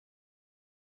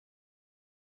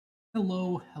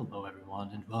Hello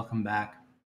everyone, and welcome back.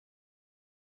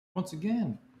 Once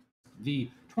again, the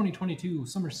 2022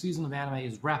 summer season of anime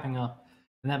is wrapping up,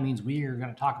 and that means we are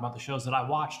going to talk about the shows that I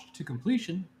watched to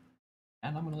completion,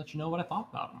 and I'm going to let you know what I thought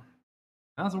about them.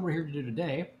 And that's what we're here to do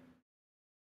today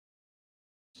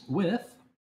with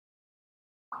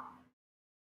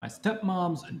My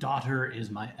Stepmom's Daughter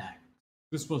is My Ex.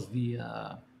 This was the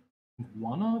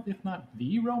one of, if not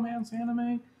the romance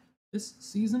anime this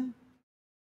season,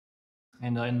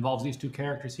 and involves these two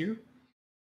characters here.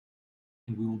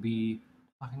 And we will be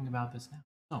talking about this now.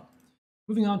 So,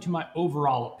 moving on to my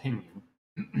overall opinion.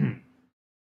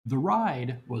 The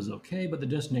ride was okay, but the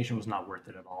destination was not worth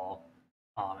it at all.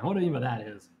 And what I mean by that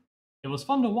is, it was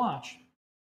fun to watch,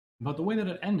 but the way that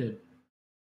it ended,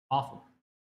 awful.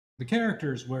 The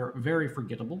characters were very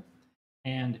forgettable,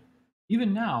 and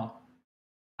even now,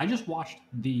 I just watched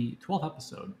the 12th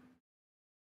episode,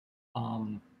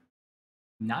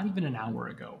 not even an hour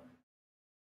ago,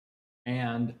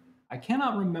 and I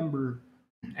cannot remember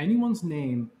anyone's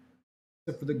name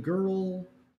except for the girl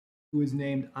who is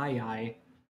named Ai,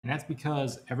 and that's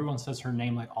because everyone says her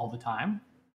name like all the time.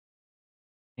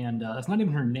 And that's not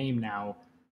even her name now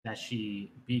that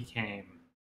she became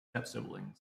step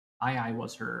siblings. Ai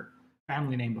was her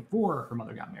family name before her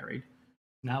mother got married.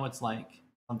 Now it's like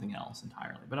something else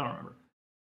entirely, but I don't remember.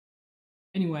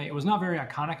 Anyway, it was not very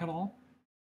iconic at all.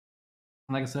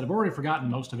 And like I said, I've already forgotten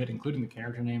most of it, including the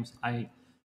character names. I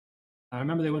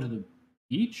remember they went to the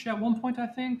beach at one point, I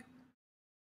think.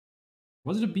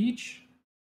 Was it a beach?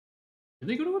 Did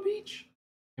they go to a beach?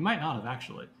 They might not have,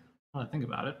 actually. Now that I think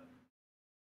about it.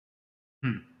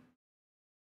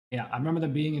 Yeah, I remember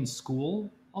them being in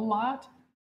school a lot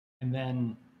and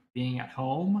then being at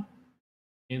home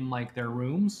in like their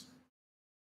rooms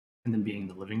and then being in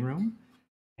the living room.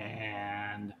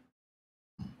 And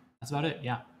that's about it,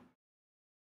 yeah.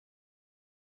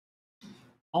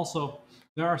 Also,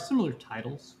 there are similar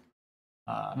titles,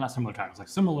 not similar titles, like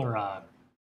similar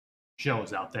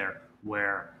shows out there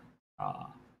where a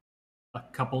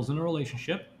couple's in a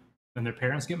relationship, then their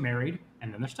parents get married,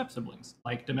 and then they're step siblings,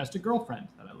 like Domestic Girlfriend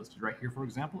that I listed right here, for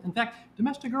example. In fact,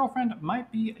 Domestic Girlfriend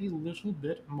might be a little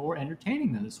bit more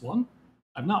entertaining than this one.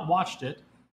 I've not watched it.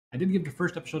 I did give the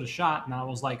first episode a shot, and I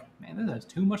was like, man, this has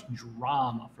too much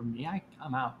drama for me.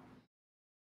 I'm out.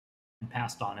 And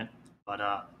passed on it. But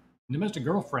Domestic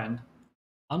Girlfriend,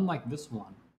 unlike this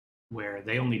one, where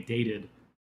they only dated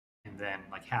and then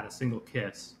like had a single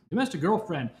kiss. Domestic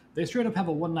Girlfriend, they straight up have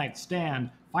a one night stand,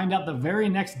 find out the very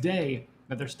next day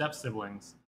that they're step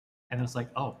siblings, and then it's like,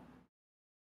 oh,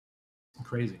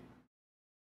 crazy.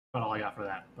 About all I got for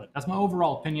that. But that's my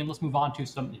overall opinion. Let's move on to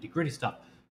some nitty gritty stuff.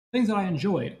 Things that I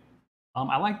enjoyed.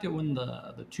 I liked it when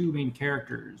the two main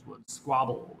characters would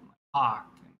squabble, and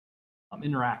talk, and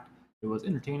interact. It was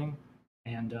entertaining,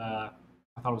 and I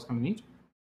thought it was kind of neat.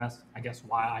 That's, I guess,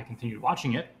 why I continued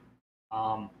watching it.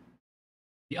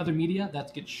 The other media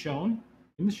that gets shown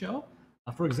in the show,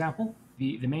 for example,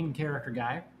 the main character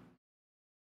guy,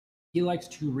 he likes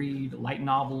to read light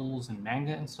novels and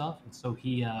manga and stuff, and so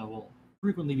he will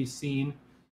frequently be seen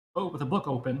with a book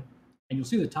open, and you'll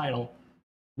see the title.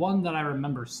 One that I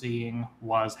remember seeing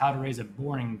was How to Raise a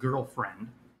Boring Girlfriend.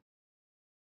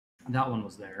 That one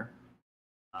was there.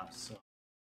 So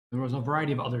there was a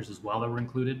variety of others as well that were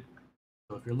included.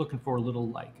 So if you're looking for a little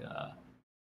like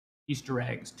Easter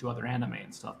eggs to other anime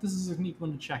and stuff, this is a neat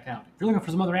one to check out. If you're looking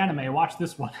for some other anime, watch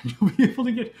this one. You'll be able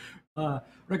to get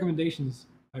recommendations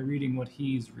by reading what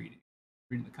he's reading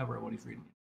the cover of what he's reading.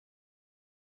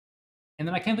 And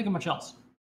then I can't think of much else.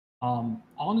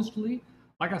 Honestly,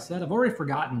 like I said, I've already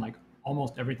forgotten like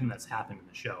almost everything that's happened in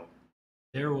the show.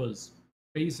 There was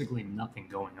basically nothing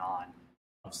going on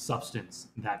of substance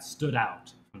that stood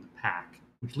out from the pack,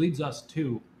 which leads us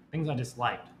to things I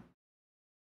disliked.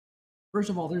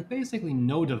 First of all, there's basically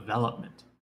no development.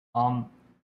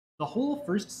 The whole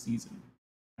first season,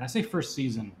 and I say first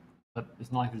season, but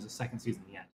it's not like there's a second season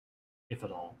yet, if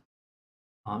at all.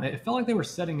 It felt like they were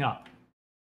setting up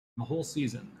the whole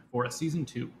season for a season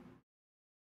 2.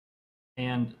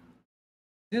 And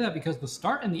I say that because the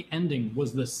start and the ending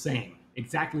was the same,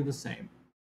 exactly the same.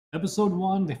 Episode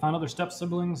 1, they found out their step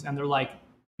siblings, and they're like,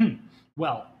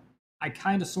 well, I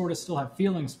kind of sort of still have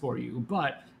feelings for you,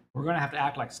 but we're going to have to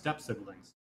act like step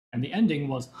siblings. And the ending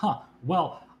was,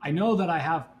 well, I know that I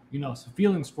have, some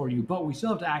feelings for you, but we still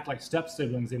have to act like step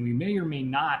siblings, and we may or may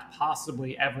not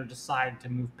possibly ever decide to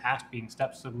move past being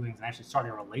step siblings and actually start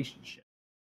a relationship.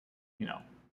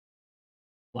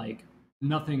 Like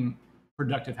nothing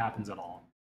productive happens at all.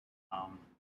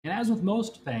 And as with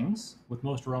most things, with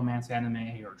most romance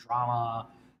anime or drama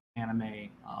anime,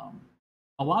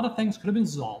 a lot of things could have been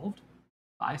solved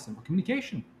by simple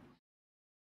communication.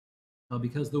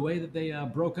 Because the way that they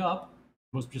broke up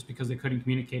was just because they couldn't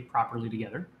communicate properly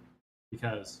together.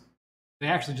 Because they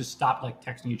actually just stopped like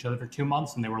texting each other for 2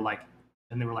 months, and they were like,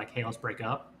 "Hey, let's break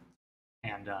up,"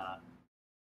 and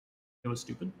it was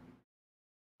stupid.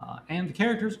 And the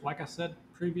characters, like I said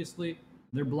previously,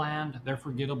 they're bland, they're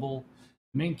forgettable.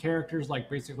 The main characters like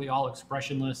basically all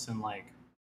expressionless and like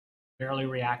barely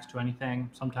reacts to anything.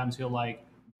 Sometimes he'll like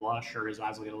blush or his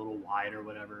eyes will get a little wide or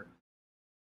whatever.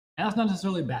 And that's not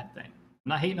necessarily a bad thing. I'm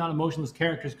not hating on emotionless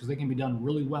characters because they can be done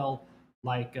really well,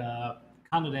 like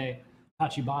Kanade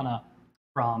Tachibana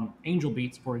from Angel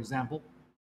Beats, for example.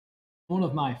 One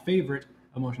of my favorite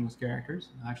emotionless characters.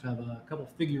 I actually have a couple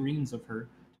figurines of her, to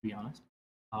be honest.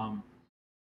 Um,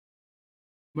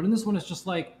 but in this one, it's just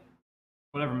like,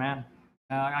 whatever, man.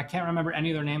 I can't remember any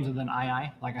of their names other than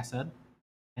I, like I said.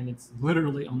 And it's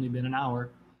literally only been an hour.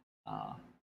 Uh,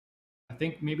 I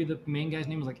think maybe the main guy's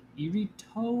name was like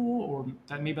Irito, or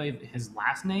that maybe his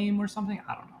last name or something.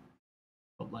 I don't know.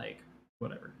 But like,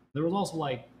 whatever. There was also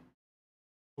like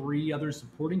 3 other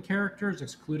supporting characters,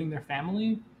 excluding their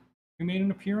family, who made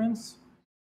an appearance.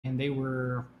 And they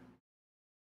were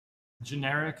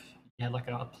generic. You had like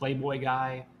a playboy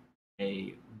guy,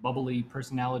 a bubbly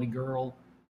personality girl,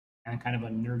 and kind of a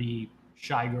nerdy,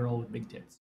 shy girl with big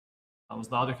tits. That was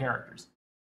the other characters.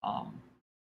 Um,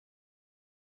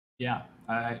 yeah,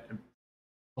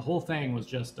 the whole thing was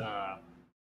just a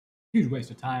huge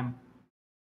waste of time.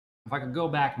 If I could go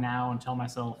back now and tell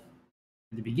myself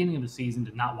at the beginning of the season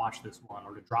to not watch this one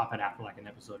or to drop it after like an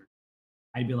episode,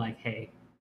 I'd be like, hey,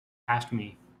 ask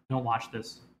me, don't watch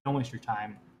this, don't waste your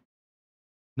time.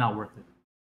 Not worth it.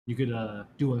 You could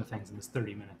do other things in this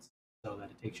 30 minutes so that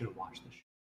it takes you to watch this show.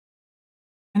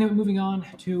 Anyway, moving on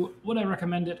to would I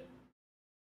recommend it?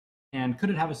 And could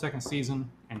it have a second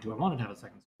season? And do I want it to have a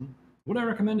second season? Would I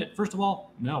recommend it? First of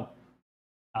all, no.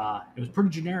 It was pretty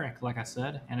generic, like I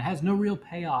said, and it has no real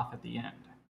payoff at the end.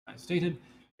 As stated,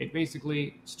 it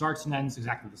basically starts and ends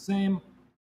exactly the same,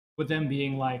 with them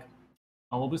being like,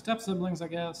 oh, we'll be step siblings, I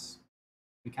guess.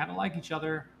 We kind of like each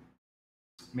other.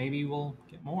 Maybe we'll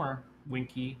get more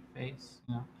winky face,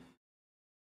 you know.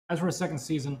 As for a second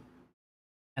season,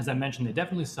 as I mentioned, they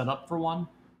definitely set up for one,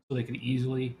 so they could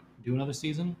easily do another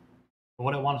season. But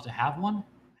would I want it to have one?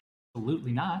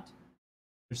 Absolutely not.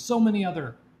 There's so many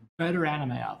other better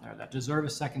anime out there that deserve a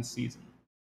second season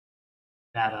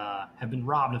that have been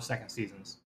robbed of second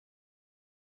seasons,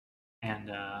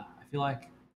 and I feel like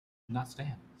not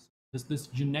stand this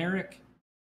generic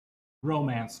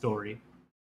romance story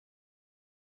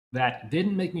that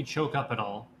didn't make me choke up at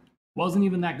all, wasn't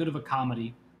even that good of a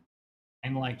comedy,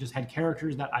 and like just had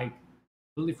characters that I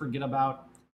completely forget about.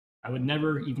 I would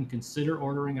never even consider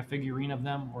ordering a figurine of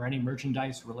them or any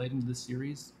merchandise relating to this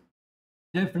series.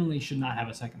 Definitely should not have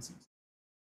a second season.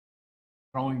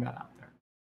 Throwing that out there.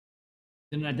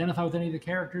 Didn't identify with any of the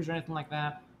characters or anything like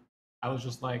that. I was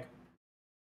just like,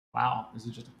 wow, this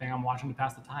is just a thing I'm watching to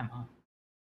pass the time, huh?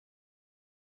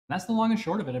 That's the long and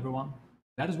short of it, everyone.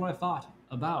 That is what I thought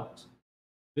about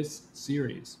this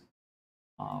series.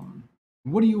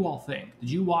 What do you all think? Did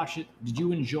you watch it? Did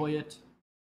you enjoy it?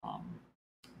 Um,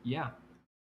 yeah.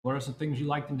 What are some things you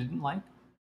liked and didn't like?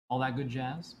 All that good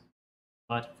jazz.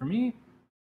 But for me,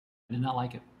 I did not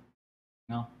like it.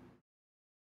 No.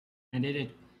 And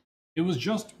it was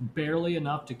just barely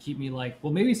enough to keep me like,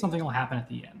 well, maybe something will happen at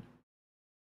the end.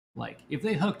 Like, if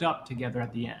they hooked up together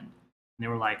at the end, and they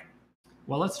were like,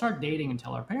 well, let's start dating and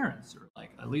tell our parents, or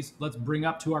like, at least let's bring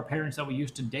up to our parents that we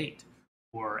used to date,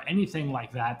 or anything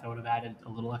like that would have added a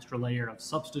little extra layer of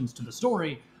substance to the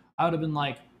story, I would have been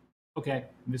like, okay,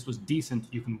 this was decent,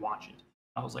 you can watch it.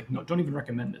 I was like, no, don't even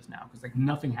recommend this now, because like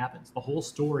nothing happens. The whole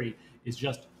story is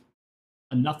just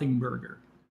a nothing burger.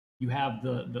 You have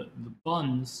the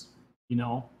buns, you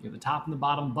have the top and the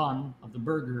bottom bun of the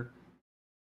burger,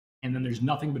 and then there's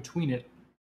nothing between it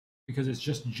because it's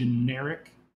just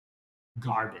generic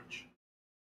garbage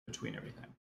between everything.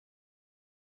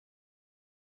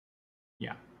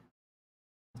 Yeah,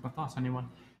 that's my thoughts, anyone.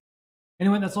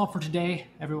 Anyway, that's all for today,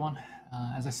 everyone.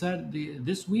 As I said,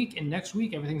 this week and next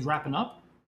week, everything's wrapping up.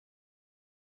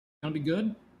 It's gonna be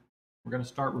good. We're gonna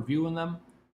start reviewing them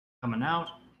coming out,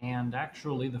 and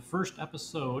actually, the first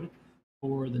episode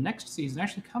for the next season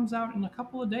actually comes out in a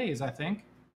couple of days, I think.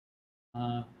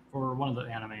 For one of the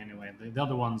anime, anyway. The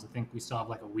other ones, I think we still have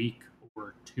like a week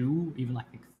or two, even like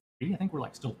 3. I think we're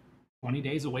like still 20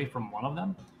 days away from one of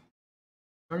them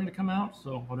starting to come out,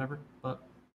 so whatever. But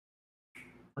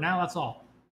for now, that's all.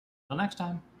 Till next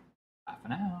time, bye for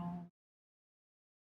now.